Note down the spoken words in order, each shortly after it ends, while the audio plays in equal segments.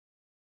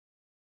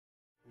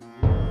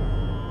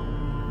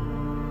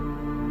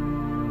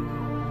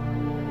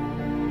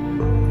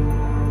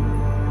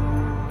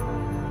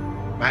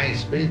my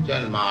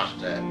spiritual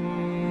master,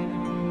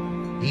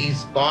 he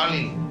is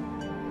calling.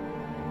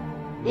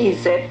 He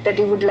said that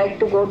he would like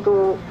to go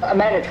to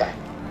America.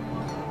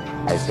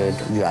 I said,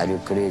 are you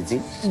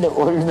crazy? The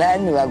old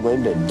man, you are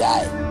going to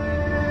die.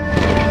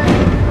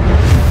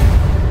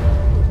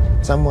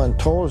 Someone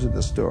told you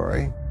the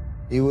story,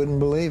 you wouldn't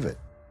believe it.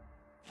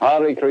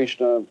 Hare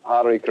Krishna,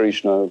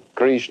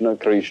 Krishna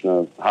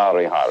Krishna,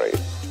 Hare Hare.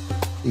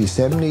 He's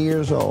 70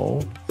 years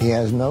old, he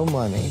has no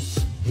money,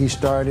 he's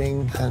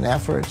starting an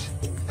effort,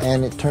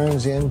 and it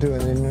turns into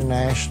an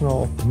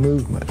international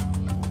movement.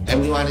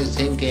 Everyone is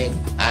thinking,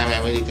 I'm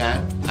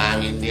American,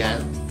 I'm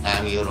Indian,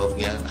 I'm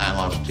European, I'm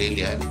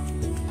Australian,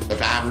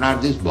 but I'm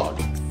not this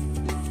body.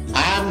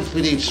 I am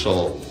spirit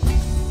soul.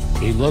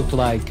 He looked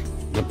like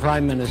the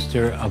Prime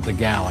Minister of the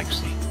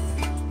galaxy.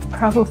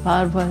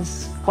 Prabhupada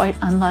was quite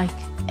unlike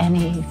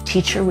any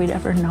teacher we'd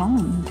ever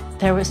known.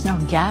 There was no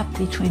gap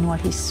between what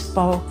he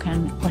spoke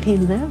and what he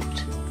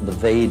lived. The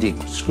Vedic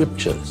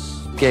scriptures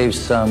gave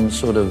some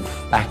sort of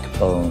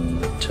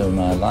backbone to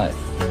my life.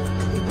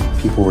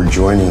 People were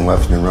joining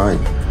left and right.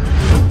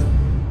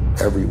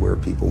 Everywhere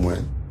people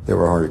went, there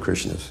were Hare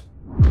Krishnas.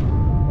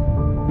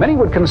 Many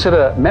would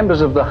consider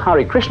members of the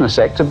Hare Krishna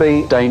sect to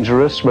be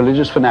dangerous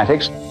religious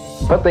fanatics,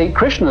 but the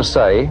Krishnas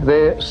say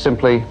they're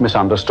simply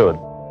misunderstood.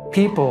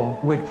 People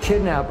would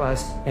kidnap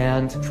us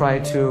and try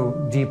to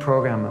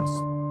deprogram us.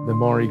 The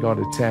more he got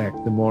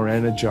attacked, the more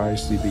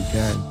energized he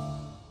became.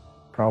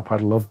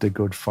 Prabhupada loved a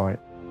good fight.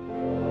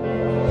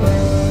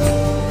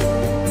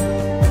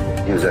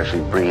 He was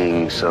actually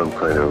bringing some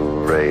kind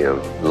of ray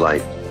of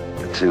light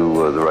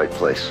to the right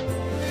place.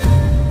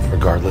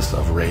 Regardless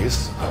of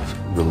race,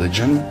 of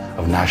religion,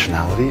 of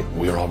nationality,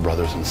 we are all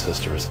brothers and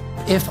sisters.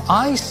 If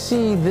I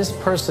see this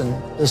person,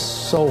 this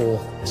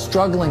soul,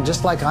 struggling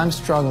just like I'm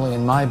struggling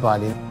in my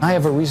body, I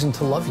have a reason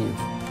to love you.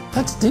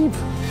 That's deep.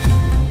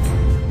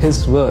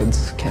 His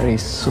words carry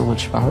so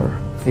much power.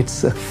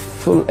 It's a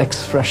full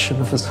expression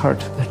of his heart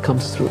that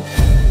comes through.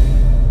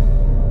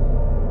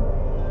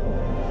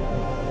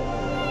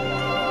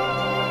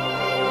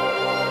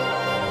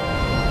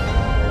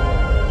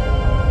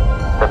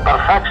 The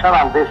perfection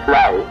of this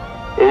life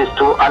is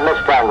to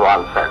understand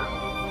oneself.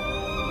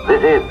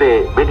 This is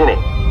the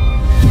beginning.